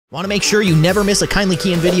Want to make sure you never miss a Kindly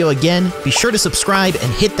Keyin video again? Be sure to subscribe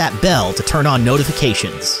and hit that bell to turn on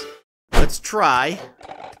notifications. Let's try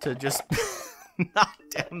to just knock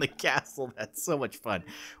down the castle. That's so much fun.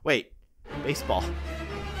 Wait, baseball.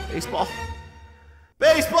 Baseball?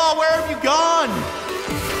 Baseball, where have you gone?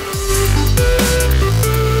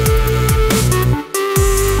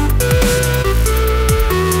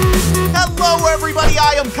 Hello everybody,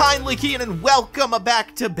 I am Kindly Keyin and welcome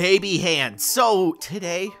back to Baby Hands. So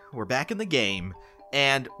today, we're back in the game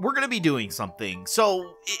and we're gonna be doing something.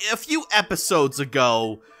 So a few episodes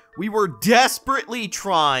ago, we were desperately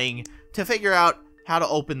trying to figure out how to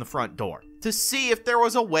open the front door, to see if there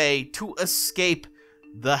was a way to escape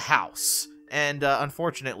the house. And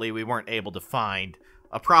unfortunately, we weren't able to find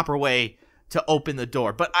a proper way to open the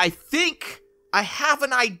door. But I think I have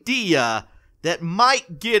an idea that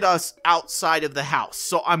might get us outside of the house.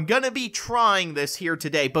 So I'm gonna be trying this here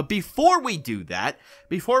today. But before we do that,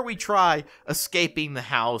 before we try escaping the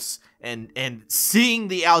house and seeing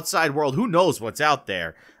the outside world, who knows what's out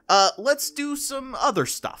there, let's do some other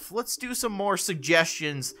stuff. Let's do some more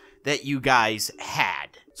suggestions that you guys had.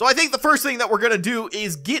 So I think the first thing that we're gonna do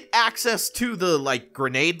is get access to the, like,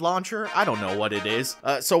 grenade launcher. I don't know what it is.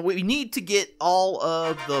 So we need to get all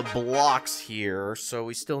of the blocks here. So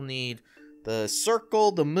we still need the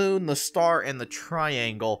circle, the moon, the star, and the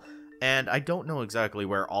triangle. And I don't know exactly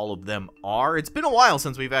where all of them are. It's been a while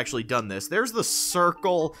since we've actually done this. There's the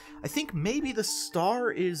circle. I think maybe the star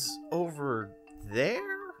is over there?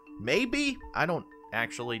 Maybe? I don't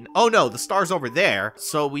actually... Oh no, the star's over there.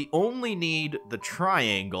 So we only need the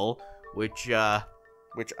triangle, which I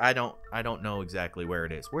don't know exactly where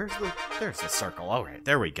it is. There's the circle. All right,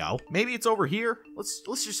 there we go. Maybe it's over here. Let's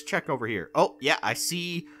just check over here. Oh, yeah, I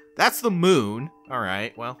see. That's the moon. All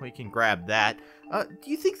right, well, we can grab that.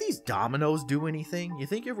 Do you think these dominoes do anything? You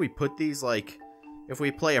think if we put these, like, if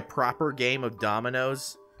we play a proper game of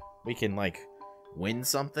dominoes, we can, like, win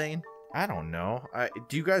something? I don't know.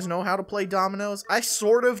 Do you guys know how to play dominoes? I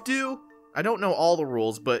sort of do. I don't know all the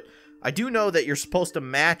rules, but I do know that you're supposed to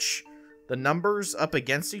match the numbers up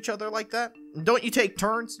against each other like that. Don't you take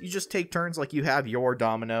turns? You just take turns, like you have your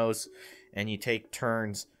dominoes, and you take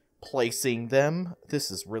turns placing them.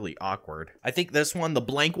 This is really awkward. I think this one, the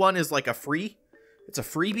blank one, is like a free. It's a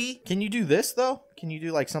freebie. Can you do this, though? Can you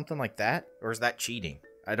do, like, something like that? Or is that cheating?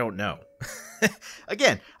 I don't know.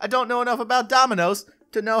 Again, I don't know enough about dominoes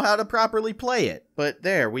to know how to properly play it. But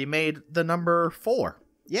there, we made the number 4.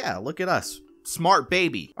 Yeah, look at us. Smart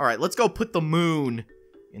baby. All right, let's go put the moon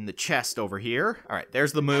in the chest over here. All right,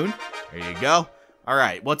 there's the moon. There you go. All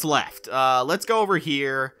right, what's left? Let's go over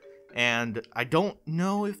here. And I don't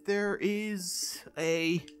know if there is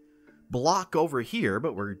a block over here,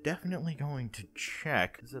 but we're definitely going to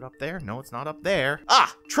check. Is it up there? No, it's not up there.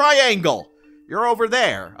 Ah, triangle! You're over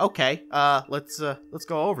there. Okay, let's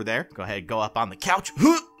go over there. Go ahead, go up on the couch.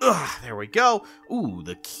 There we go. Ooh,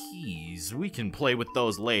 the keys. We can play with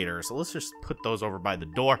those later, so let's just put those over by the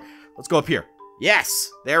door. Let's go up here. Yes,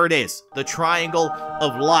 there it is. The triangle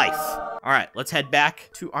of life. All right, let's head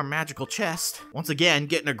back to our magical chest. Once again,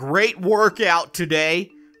 getting a great workout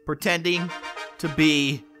today, pretending to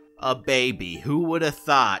be a baby. Who would have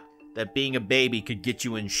thought that being a baby could get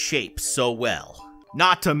you in shape so well?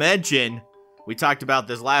 Not to mention, we talked about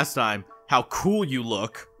this last time, how cool you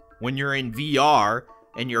look when you're in VR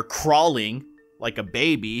and you're crawling like a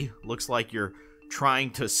baby. Looks like you're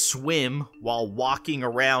trying to swim while walking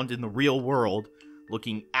around in the real world,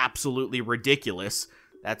 looking absolutely ridiculous.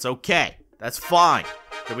 That's okay. That's fine.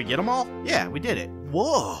 Did we get them all? Yeah, we did it.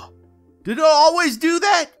 Whoa. Did it always do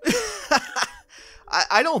that?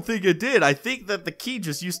 I don't think it did. I think that the key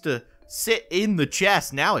just used to sit in the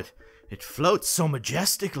chest. Now it floats so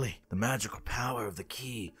majestically. The magical power of the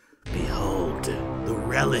key. Behold, the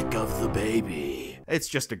relic of the baby. It's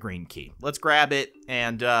just a green key. Let's grab it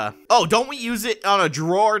and, oh, don't we use it on a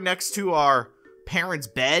drawer next to our parents'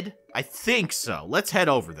 bed? I think so. Let's head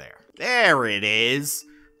over there. There it is.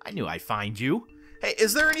 I knew I'd find you. Hey,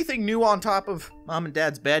 is there anything new on top of Mom and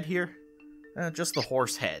Dad's bed here? Just the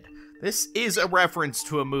horse head. This is a reference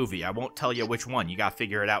to a movie. I won't tell you which one. You gotta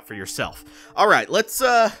figure it out for yourself. All right, let's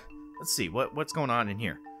see. What's going on in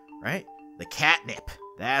here, right? The catnip.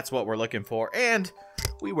 That's what we're looking for. And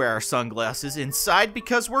we wear our sunglasses inside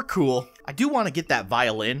because we're cool. I do want to get that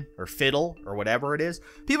violin or fiddle or whatever it is.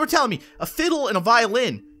 People are telling me a fiddle and a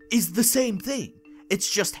violin is the same thing.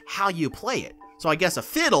 It's just how you play it. So I guess a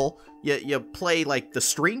fiddle, you play like the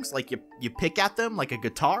strings, like you pick at them like a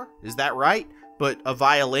guitar. Is that right? But a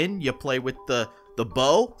violin, you play with the the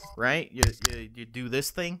bow, right? You do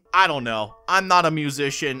this thing. I don't know. I'm not a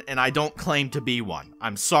musician, and I don't claim to be one.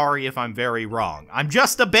 I'm sorry if I'm very wrong. I'm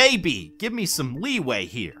just a baby. Give me some leeway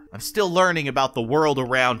here. I'm still learning about the world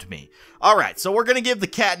around me. All right, so we're gonna give the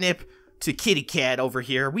catnip to Kitty Cat over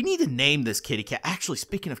here. We need to name this kitty cat. Actually,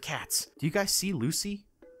 speaking of cats, do you guys see Lucy?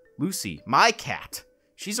 Lucy, my cat.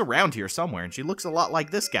 She's around here somewhere, and she looks a lot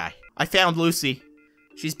like this guy. I found Lucy.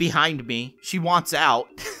 She's behind me. She wants out.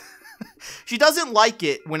 She doesn't like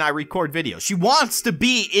it when I record videos. She wants to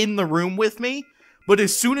be in the room with me, but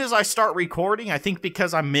as soon as I start recording, I think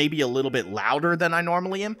because I'm maybe a little bit louder than I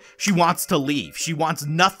normally am, she wants to leave. She wants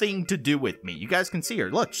nothing to do with me. You guys can see her.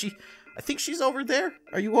 Look, I think she's over there.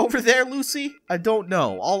 Are you over there, Lucy? I don't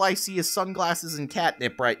know. All I see is sunglasses and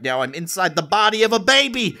catnip right now. I'm inside the body of a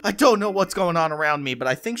baby. I don't know what's going on around me, but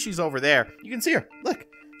I think she's over there. You can see her. Look,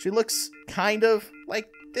 she looks kind of like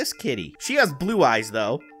this kitty. She has blue eyes,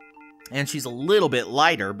 though. And she's a little bit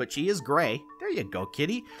lighter, but she is gray. There you go,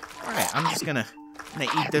 kitty. All right, I'm just gonna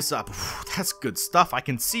eat this up. That's good stuff. I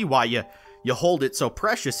can see why you hold it so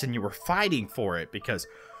precious and you were fighting for it because,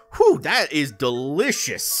 whew, that is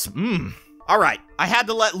delicious. All right, I had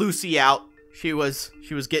to let Lucy out. She was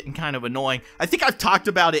getting kind of annoying. I think I've talked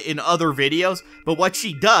about it in other videos, but what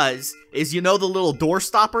she does is, you know, the little door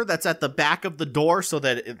stopper that's at the back of the door so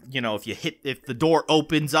that, you know, if the door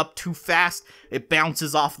opens up too fast, it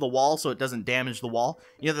bounces off the wall so it doesn't damage the wall.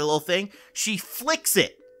 You know, the little thing? She flicks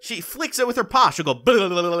it. She flicks it with her paw. She'll go, blah,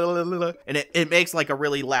 blah, blah, blah, blah, and it makes like a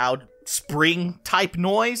really loud spring type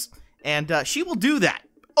noise. And she will do that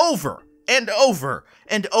over and over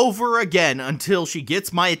and over again until she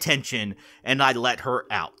gets my attention and I let her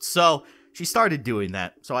out. So she started doing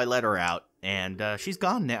that, so I let her out, and she's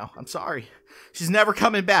gone now. I'm sorry. She's never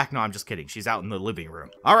coming back. No, I'm just kidding. She's out in the living room.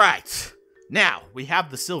 All right. Now, we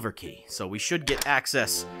have the silver key, so we should get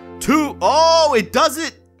access to... Oh, it does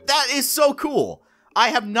it! That is so cool. I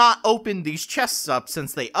have not opened these chests up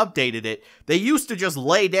since they updated it. They used to just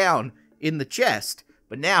lay down in the chest,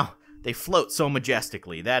 but now... they float so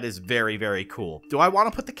majestically. That is very, very cool. Do I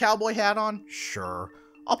want to put the cowboy hat on? Sure.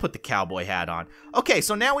 I'll put the cowboy hat on. Okay,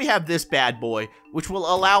 so now we have this bad boy, which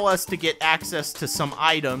will allow us to get access to some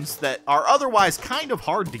items that are otherwise kind of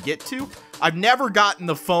hard to get to. I've never gotten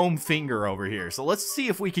the foam finger over here, so let's see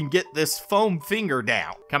if we can get this foam finger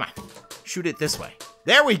down. Come on. Shoot it this way.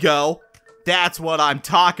 There we go. That's what I'm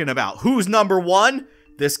talking about. Who's number one?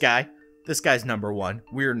 This guy. This guy's number one.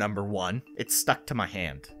 We're number one. It's stuck to my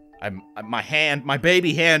hand. My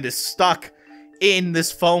baby hand is stuck in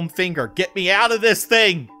this foam finger. Get me out of this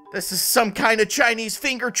thing. This is some kind of Chinese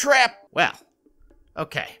finger trap. Well,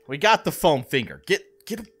 okay, we got the foam finger. Get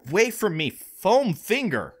away from me, foam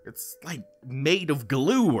finger. It's like made of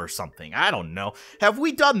glue or something. I don't know. Have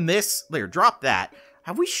we done this? There, drop that.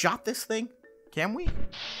 Have we shot this thing? Can we?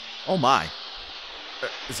 Oh my.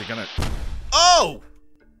 Is it gonna... Oh!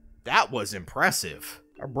 That was impressive.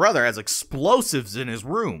 Our brother has explosives in his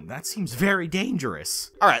room. That seems very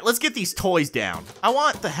dangerous. All right, let's get these toys down. I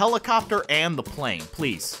want the helicopter and the plane,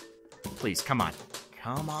 please. Please, come on.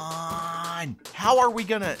 Come on. How are we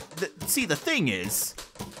gonna... See, the thing is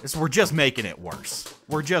we're just making it worse.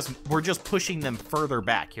 We're just pushing them further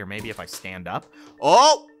back. Here, maybe if I stand up.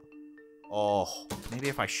 Oh! Oh, maybe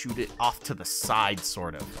if I shoot it off to the side,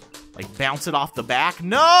 sort of. Like, bounce it off the back.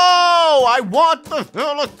 No! I want the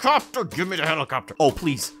helicopter! Give me the helicopter. Oh,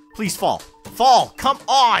 please. Please fall. Fall! Come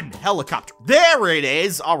on! Helicopter. There it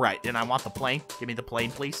is! Alright, and I want the plane. Give me the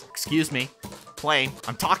plane, please. Excuse me. Plane.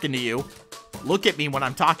 I'm talking to you. Look at me when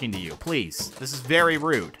I'm talking to you, please. This is very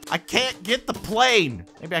rude. I can't get the plane!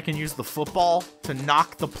 Maybe I can use the football to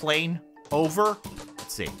knock the plane over?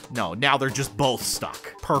 Let's see. No, now they're just both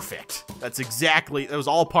stuck. Perfect. That's exactly, that was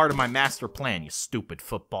all part of my master plan, you stupid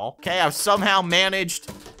football. Okay, I've somehow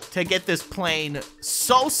managed to get this plane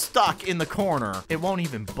so stuck in the corner, it won't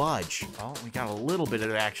even budge. Oh, we got a little bit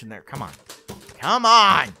of action there. Come on. Come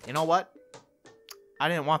on! You know what? I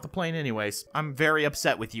didn't want the plane anyways. I'm very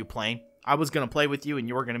upset with you, plane. I was gonna play with you and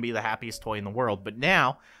you were gonna be the happiest toy in the world, but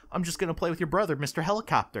now I'm just gonna play with your brother, Mr.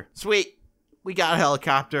 Helicopter. Sweet. We got a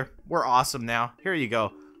helicopter. We're awesome now. Here you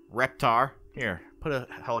go, Reptar. Here, put a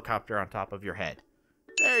helicopter on top of your head.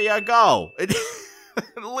 There you go.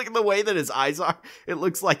 Look at the way that his eyes are. It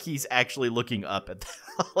looks like he's actually looking up at the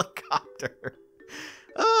helicopter.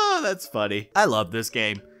 Oh, that's funny. I love this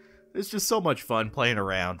game. It's just so much fun playing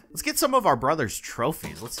around. Let's get some of our brother's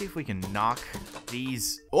trophies. Let's see if we can knock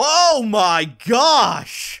these. Oh my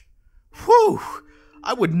gosh! Whew!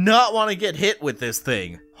 I would not want to get hit with this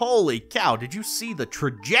thing. Holy cow, did you see the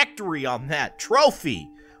trajectory on that trophy?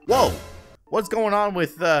 Whoa, what's going on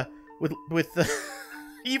with the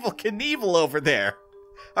Evil Knievel over there.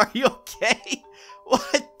 Are you okay?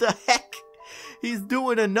 What the heck? He's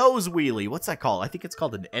doing a nose wheelie. What's that called? I think it's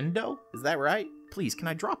called an endo. Is that right? Please, can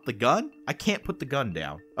I drop the gun? I can't put the gun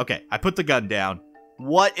down. Okay, I put the gun down.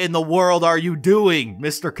 What in the world are you doing,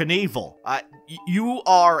 Mr. Knievel? You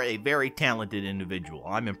are a very talented individual.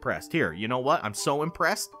 I'm impressed. Here, you know what? I'm so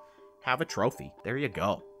impressed. Have a trophy. There you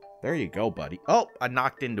go. There you go, buddy. Oh, I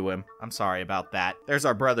knocked into him. I'm sorry about that. There's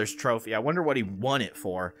our brother's trophy. I wonder what he won it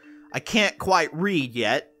for. I can't quite read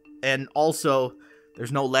yet, and also,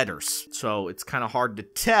 there's no letters, so it's kind of hard to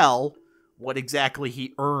tell what exactly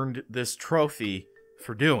he earned this trophy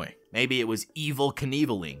for doing. Maybe it was Evil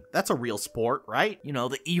Knieveling. That's a real sport, right? You know,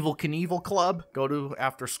 the Evil Knievel Club. Go to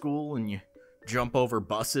after school and you jump over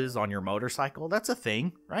buses on your motorcycle. That's a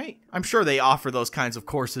thing, right? I'm sure they offer those kinds of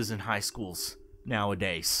courses in high schools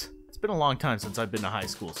nowadays. It's been a long time since I've been to high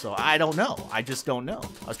school, so I don't know. I just don't know.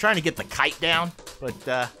 I was trying to get the kite down, but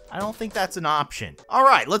I don't think that's an option. All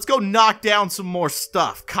right, let's go knock down some more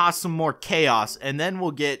stuff, cause some more chaos, and then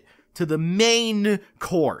we'll get to the main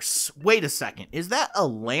course. Wait a second. Is that a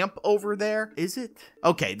lamp over there? Is it?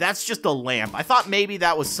 Okay, that's just a lamp. I thought maybe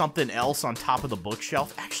that was something else on top of the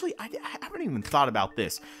bookshelf. Actually, I haven't even thought about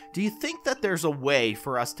this. Do you think that there's a way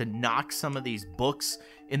for us to knock some of these books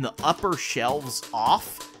in the upper shelves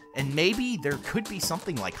off? And maybe there could be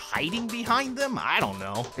something like hiding behind them? I don't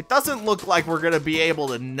know. It doesn't look like we're gonna be able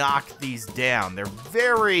to knock these down. They're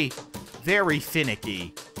very, very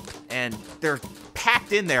finicky. And they're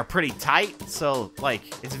packed in there pretty tight. So, like,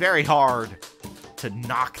 it's very hard to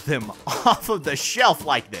knock them off of the shelf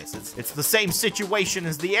like this. It's the same situation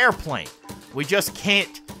as the airplane. We just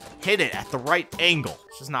can't hit it at the right angle.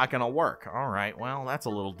 It's just not gonna work. All right, well, that's a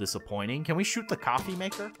little disappointing. Can we shoot the coffee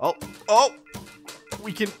maker? Oh,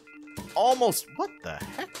 we can almost, what the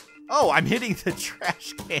heck? Oh, I'm hitting the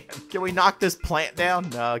trash can. Can we knock this plant down?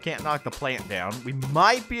 No, I can't knock the plant down. We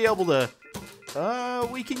might be able to,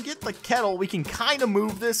 we can get the kettle. We can kind of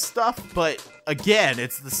move this stuff, but again,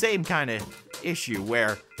 it's the same kind of issue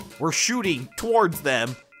where we're shooting towards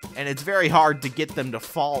them and it's very hard to get them to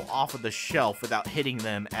fall off of the shelf without hitting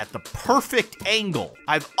them at the perfect angle.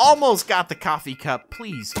 I've almost got the coffee cup.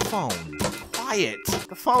 Please, phone, quiet.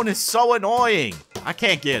 The phone is so annoying. I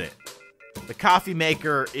can't get it. The coffee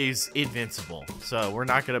maker is invincible, so we're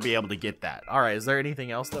not going to be able to get that. All right, is there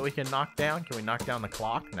anything else that we can knock down? Can we knock down the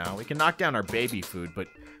clock? No, we can knock down our baby food, but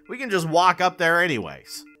we can just walk up there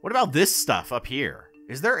anyways. What about this stuff up here?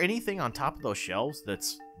 Is there anything on top of those shelves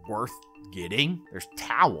that's worth getting? There's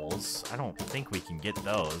towels. I don't think we can get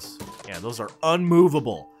those. Yeah, those are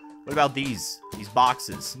unmovable. What about these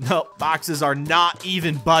boxes? No, boxes are not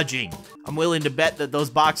even budging. I'm willing to bet that those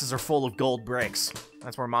boxes are full of gold bricks.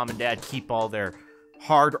 That's where mom and dad keep all their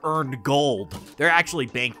hard-earned gold. They're actually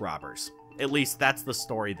bank robbers. At least that's the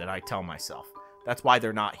story that I tell myself. That's why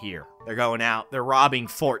they're not here. They're going out. They're robbing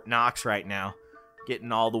Fort Knox right now,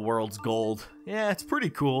 getting all the world's gold. Yeah, it's pretty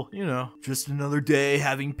cool, you know. Just another day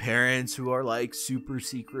having parents who are like super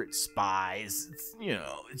secret spies. It's, you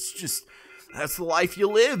know, it's just, that's the life you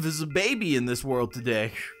live as a baby in this world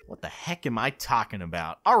today. What the heck am I talking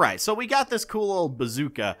about? All right, so we got this cool old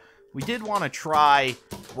bazooka. We did want to try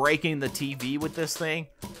breaking the TV with this thing,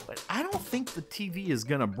 but I don't think the TV is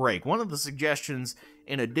going to break. One of the suggestions,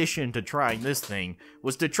 in addition to trying this thing,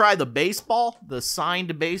 was to try the baseball, the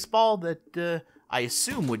signed baseball that I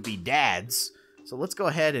assume would be Dad's. So let's go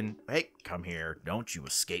ahead and, hey, come here. Don't you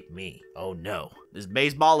escape me. Oh, no. This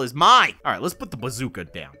baseball is mine. All right, let's put the bazooka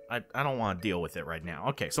down. I don't want to deal with it right now.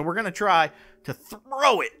 Okay, so we're going to try to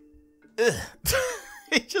throw it. Ugh.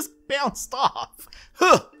 It just bounced off.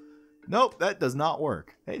 Huh. Nope, that does not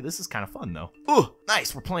work. Hey, this is kind of fun, though. Ooh,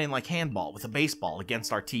 nice. We're playing like handball with a baseball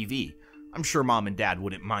against our TV. I'm sure mom and dad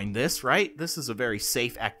wouldn't mind this, right? This is a very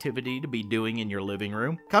safe activity to be doing in your living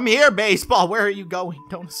room. Come here, baseball. Where are you going?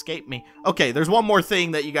 Don't escape me. Okay, there's one more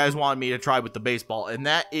thing that you guys wanted me to try with the baseball, and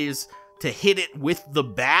that is to hit it with the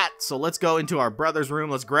bat. So let's go into our brother's room.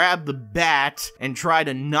 Let's grab the bat and try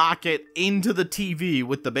to knock it into the TV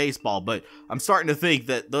with the baseball. But I'm starting to think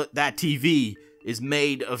that that TV is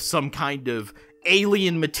made of some kind of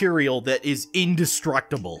alien material that is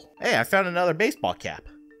indestructible. Hey, I found another baseball cap.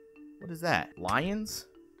 What is that? Lions?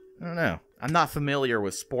 I don't know. I'm not familiar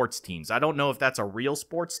with sports teams. I don't know if that's a real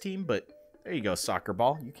sports team, but there you go, soccer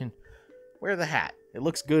ball. You can wear the hat. It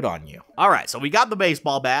looks good on you. All right, so we got the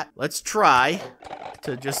baseball bat. Let's try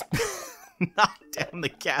to just knock down the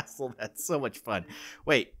castle. That's so much fun.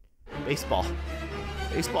 Wait, baseball.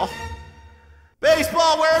 Baseball?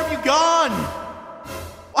 Baseball, where have you gone?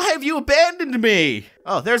 Why have you abandoned me?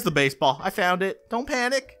 Oh, there's the baseball. I found it. Don't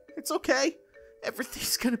panic. It's okay.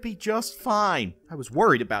 Everything's gonna be just fine. I was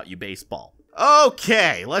worried about you, baseball.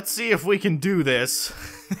 Okay, let's see if we can do this.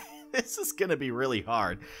 This is gonna be really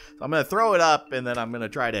hard. So I'm gonna throw it up, and then I'm gonna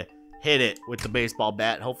try to hit it with the baseball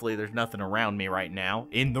bat. Hopefully there's nothing around me right now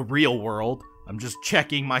in the real world. I'm just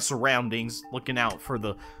checking my surroundings, looking out for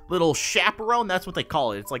the little chaperone. That's what they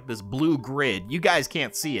call it. It's like this blue grid. You guys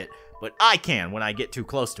can't see it, but I can when I get too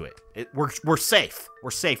close to it. We're safe. We're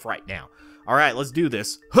safe right now. All right, let's do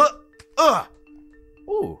this. Huh!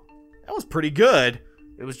 Ooh, that was pretty good.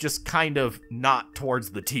 It was just kind of not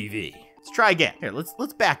towards the TV. Let's try again. Here,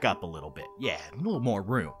 let's back up a little bit. Yeah, a little more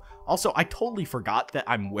room. Also, I totally forgot that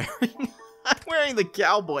I'm wearing the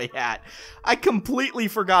cowboy hat. I completely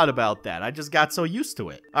forgot about that. I just got so used to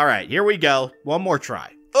it. All right, here we go. One more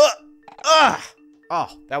try. Oh,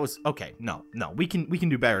 that was okay. No, we can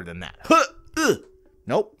do better than that.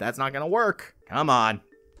 Nope, that's not gonna work. Come on.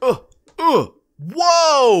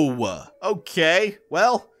 Whoa! Okay,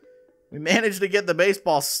 well, we managed to get the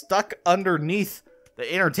baseball stuck underneath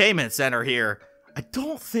the entertainment center here. I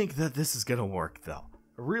don't think that this is gonna work, though.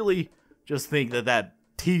 I really just think that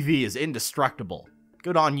TV is indestructible.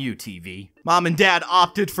 Good on you, TV. Mom and Dad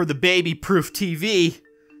opted for the baby-proof TV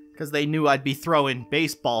because they knew I'd be throwing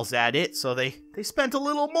baseballs at it, so they spent a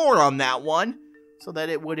little more on that one so that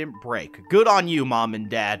it wouldn't break. Good on you, Mom and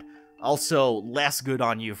Dad. Also, less good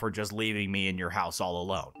on you for just leaving me in your house all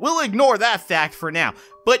alone. We'll ignore that fact for now.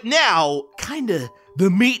 But now, kinda the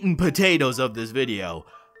meat and potatoes of this video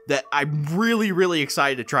that I'm really, really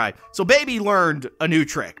excited to try. So Baby learned a new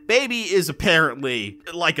trick. Baby is apparently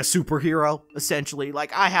like a superhero, essentially.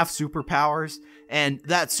 Like, I have superpowers, and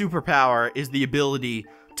that superpower is the ability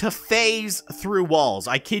to phase through walls.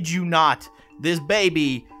 I kid you not, this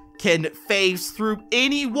baby can phase through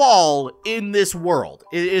any wall in this world.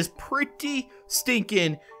 It is pretty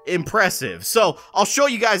stinking impressive. So I'll show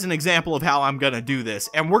you guys an example of how I'm gonna do this,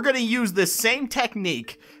 and we're gonna use this same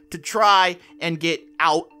technique to try and get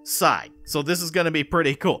outside. So this is gonna be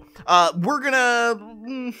pretty cool. We're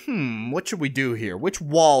gonna, what should we do here? Which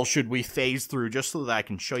wall should we phase through, just so that I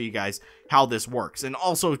can show you guys how this works, and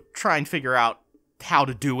also try and figure out how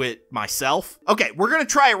to do it myself. Okay, we're gonna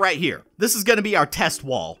try it right here. This is gonna be our test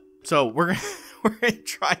wall. So we're gonna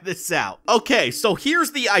try this out. Okay, so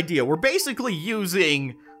here's the idea. We're basically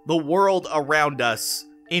using the world around us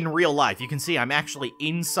in real life. You can see I'm actually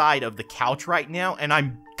inside of the couch right now, and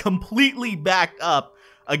I'm completely backed up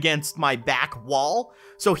against my back wall.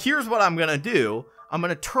 So here's what I'm gonna do. I'm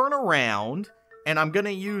gonna turn around, and I'm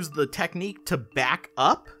gonna use the technique to back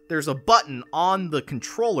up. There's a button on the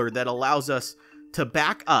controller that allows us to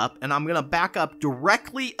back up, and I'm gonna back up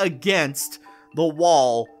directly against the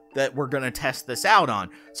wall that we're gonna test this out on.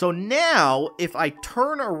 So now, if I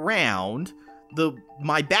turn around,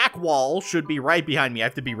 my back wall should be right behind me. I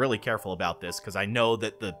have to be really careful about this because I know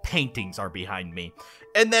that the paintings are behind me.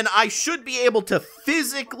 And then I should be able to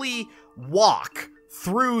physically walk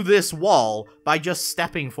through this wall by just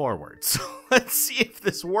stepping forward. So let's see if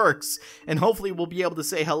this works, and hopefully we'll be able to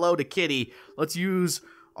say hello to Kitty. Let's use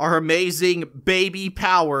our amazing baby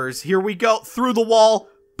powers. Here we go, through the wall.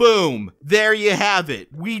 Boom! There you have it.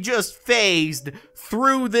 We just phased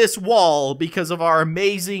through this wall because of our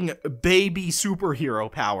amazing baby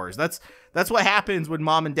superhero powers. That's what happens when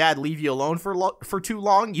Mom and Dad leave you alone for too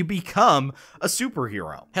long. You become a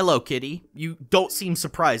superhero. Hello, Kitty. You don't seem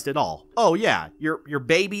surprised at all. Oh yeah, your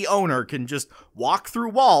baby owner can just walk through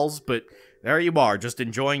walls, but there you are, just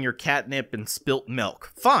enjoying your catnip and spilt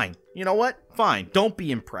milk. Fine. You know what? Fine. Don't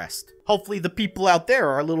be impressed. Hopefully the people out there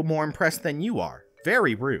are a little more impressed than you are.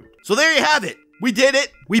 Very rude. So there you have it. We did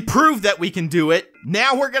it. We proved that we can do it.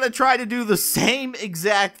 Now we're gonna try to do the same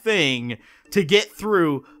exact thing to get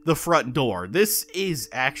through the front door. This is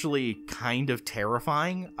actually kind of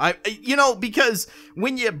terrifying. You know, because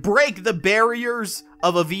when you break the barriers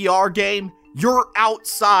of a VR game, you're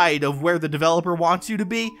outside of where the developer wants you to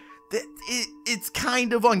be. It's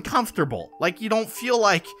kind of uncomfortable. Like, you don't feel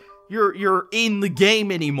like you're in the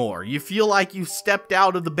game anymore. You feel like you stepped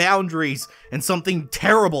out of the boundaries and something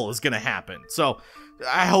terrible is gonna happen. So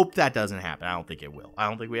I hope that doesn't happen. I don't think it will. I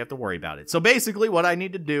don't think we have to worry about it. So basically what I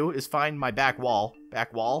need to do is find my back wall.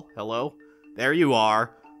 Back wall, hello? There you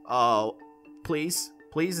are. Oh, please?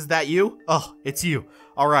 Please, is that you? Oh, it's you.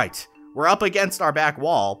 All right, we're up against our back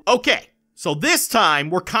wall. Okay. So this time,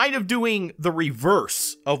 we're kind of doing the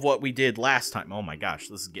reverse of what we did last time. Oh my gosh,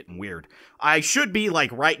 this is getting weird. I should be,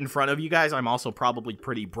 like, right in front of you guys. I'm also probably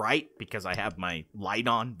pretty bright because I have my light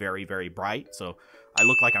on very, very bright. So I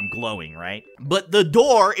look like I'm glowing, right? But the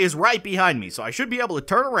door is right behind me, so I should be able to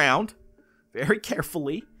turn around very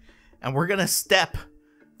carefully. And we're gonna step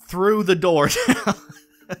through the door now.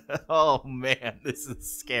 Oh, man, this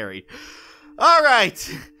is scary. All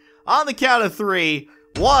right, on the count of 3.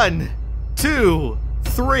 1, 2,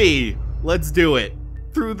 3. Let's do it.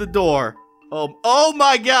 Through the door. Oh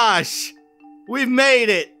my gosh. We've made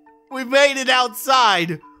it. We've made it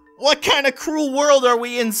outside. What kind of cruel world are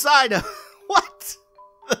we inside of? What?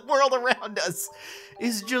 The world around us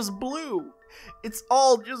is just blue. It's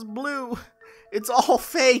all just blue. It's all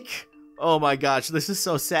fake. Oh my gosh, this is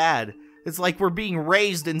so sad. It's like we're being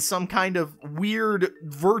raised in some kind of weird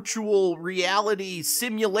virtual reality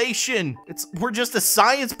simulation. We're just a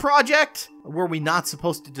science project? Were we not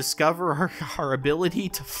supposed to discover our ability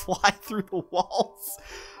to fly through the walls?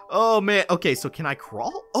 Oh man, okay, so can I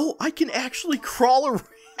crawl? Oh, I can actually crawl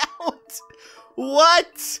around.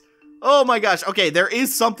 What? Oh my gosh, okay, there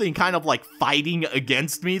is something kind of like fighting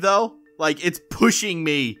against me though. Like it's pushing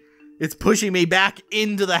me. It's pushing me back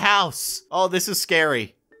into the house. Oh, this is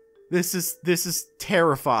scary. This is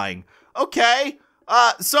terrifying. Okay,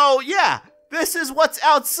 so yeah, this is what's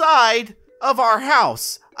outside of our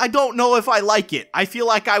house. I don't know if I like it. I feel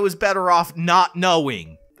like I was better off not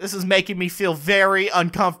knowing. This is making me feel very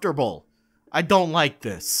uncomfortable. I don't like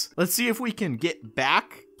this. Let's see if we can get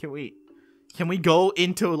back. Can we go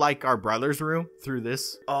into like our brother's room through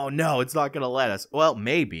this? Oh no, it's not gonna let us. Well,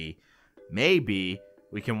 maybe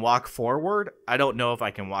we can walk forward. I don't know if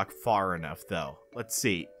I can walk far enough though. Let's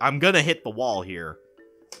see. I'm gonna hit the wall here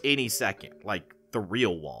any second, like the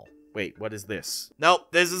real wall. Wait, what is this?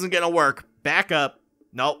 Nope, this isn't gonna work. Back up.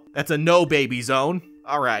 Nope, that's a no baby zone.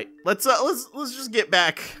 All right, let's just get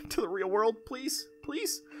back to the real world, please,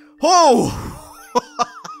 please. Oh,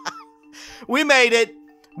 we made it.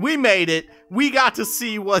 We made it. We got to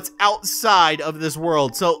see what's outside of this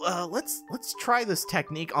world. So let's try this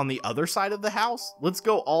technique on the other side of the house. Let's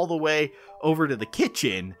go all the way over to the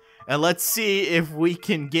kitchen and let's see if we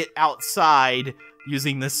can get outside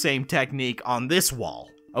using the same technique on this wall.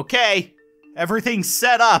 Okay, everything's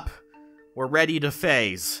set up. We're ready to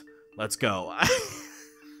phase. Let's go.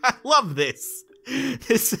 I love this.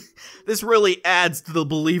 This really adds to the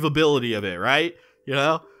believability of it, right? You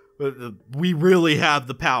know? We really have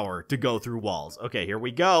the power to go through walls. Okay, here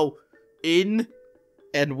we go. In,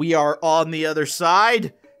 and we are on the other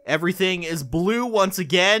side. Everything is blue once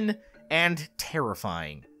again, and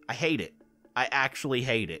terrifying. I hate it. I actually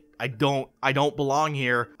hate it. I don't belong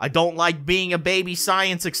here. I don't like being a baby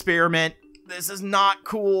science experiment. This is not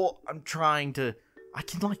cool. I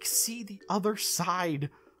can like see the other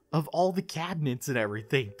side of all the cabinets and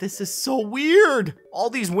everything. This is so weird.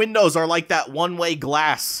 All these windows are like that one-way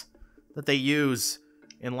glass that they use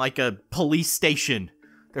in like a police station.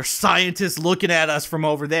 There's scientists looking at us from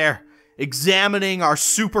over there, examining our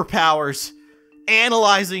superpowers,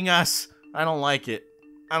 analyzing us. I don't like it.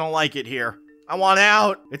 I don't like it here. I want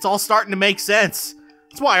out. It's all starting to make sense.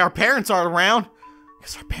 That's why our parents aren't around,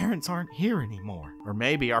 because our parents aren't here anymore. Or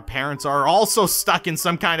maybe our parents are also stuck in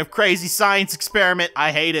some kind of crazy science experiment.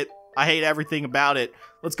 I hate it. I hate everything about it.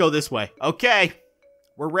 Let's go this way. Okay,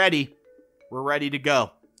 we're ready. We're ready to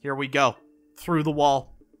go. Here we go. Through the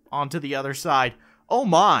wall, onto the other side. Oh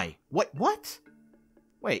my. What?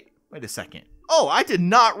 Wait a second. Oh, I did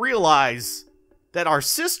not realize that our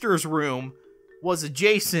sister's room was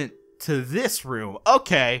adjacent to this room.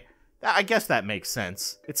 Okay, I guess that makes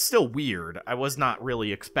sense. It's still weird. I was not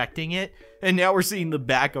really expecting it. And now we're seeing the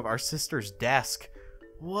back of our sister's desk.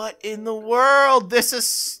 What in the world? This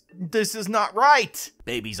is not right.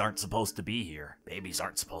 Babies aren't supposed to be here. Babies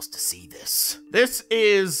aren't supposed to see this. This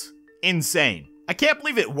is insane. I can't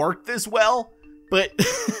believe it worked this well, but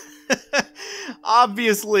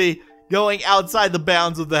obviously going outside the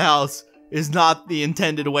bounds of the house is not the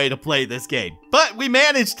intended way to play this game. But we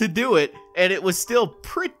managed to do it, and it was still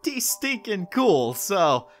pretty stinking cool.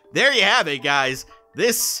 So there you have it, guys.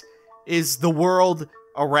 This is the world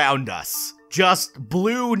around us. Just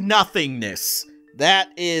blue nothingness. That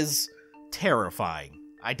is terrifying.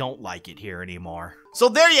 I don't like it here anymore. So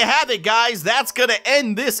there you have it, guys. That's gonna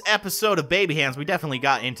end this episode of Baby Hands. We definitely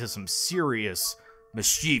got into some serious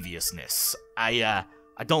mischievousness. I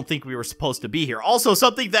don't think we were supposed to be here. Also,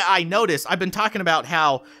 something that I noticed, I've been talking about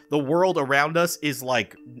how the world around us is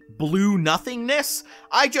like blue nothingness.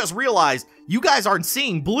 I just realized you guys aren't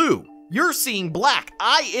seeing blue. You're seeing black.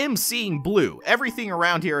 I am seeing blue. Everything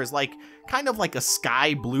around here is like kind of like a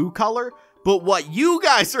sky blue color. But what you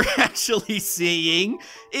guys are actually seeing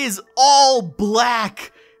is all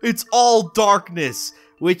black. It's all darkness,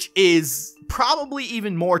 which is probably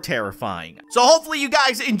even more terrifying. So hopefully you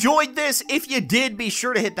guys enjoyed this. If you did, be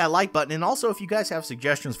sure to hit that like button. And also, if you guys have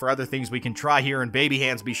suggestions for other things we can try here in Baby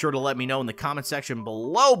Hands, be sure to let me know in the comment section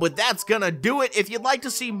below. But that's gonna do it. If you'd like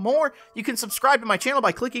to see more, you can subscribe to my channel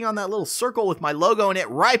by clicking on that little circle with my logo in it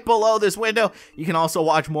right below this window. You can also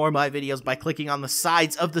watch more of my videos by clicking on the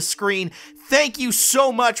sides of the screen. Thank you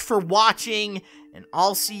so much for watching, and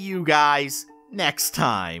I'll see you guys next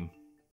time.